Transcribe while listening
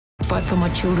Fight for my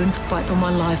children, fight for my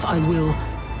life, I will.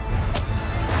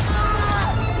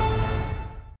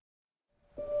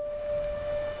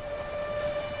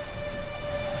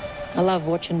 I love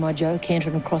watching my Joe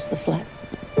cantering across the flats.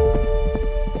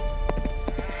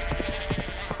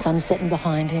 Sun setting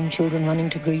behind him, children running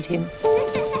to greet him.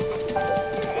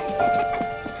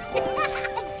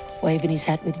 Waving his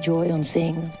hat with joy on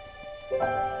seeing them.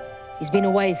 He's been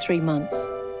away 3 months.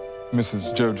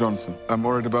 Mrs. Jo Johnson. I'm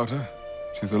worried about her.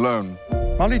 She's alone.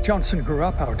 Molly Johnson grew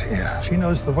up out here. She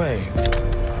knows the way.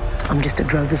 I'm just a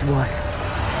drover's wife.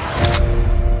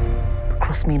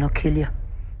 Cross me and I'll kill you.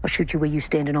 I'll shoot you where you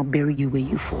stand and I'll bury you where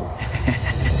you fall.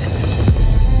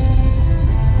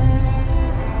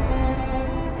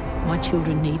 My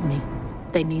children need me.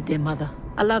 They need their mother.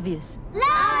 I love yous.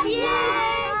 Love you,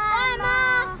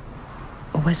 Mama!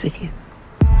 Always with you.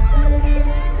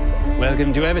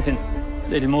 Welcome to Everton.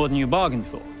 Little more than you bargained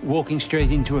for. Walking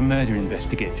straight into a murder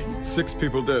investigation. 6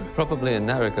 people dead. Probably a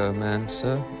Narrago man,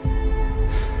 sir.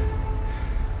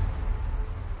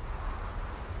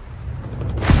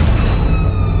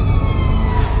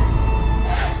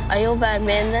 Are you a bad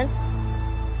man then?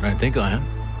 I think I am.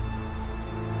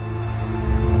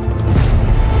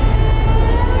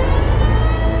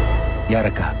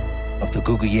 Yaraka of the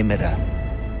Guguyimera.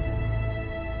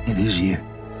 It is you.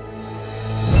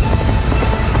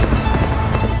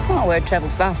 Oh, word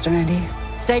travels fast around here.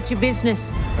 State your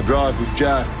business. I drive with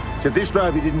Joe. Except this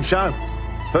drive he didn't show.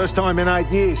 First time in 8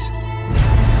 years.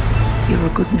 You're a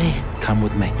good man. Come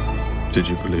with me. Did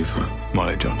you believe her,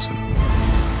 Molly Johnson?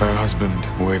 Her husband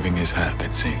waving his hat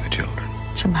and seeing the children.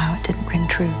 Somehow it didn't ring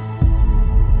true.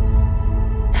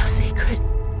 Our secret.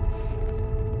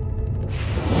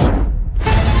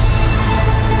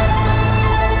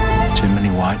 Too many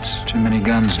whites, too many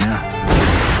guns now.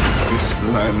 This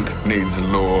land needs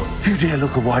law. You dare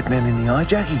look a white man in the eye,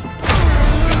 Jackie?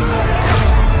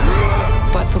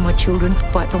 Fight for my children,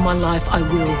 fight for my life, I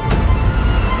will.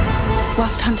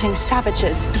 Whilst hunting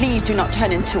savages, please do not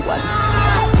turn into one.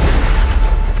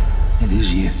 It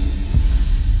is you.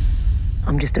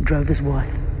 I'm just a drover's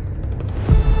wife.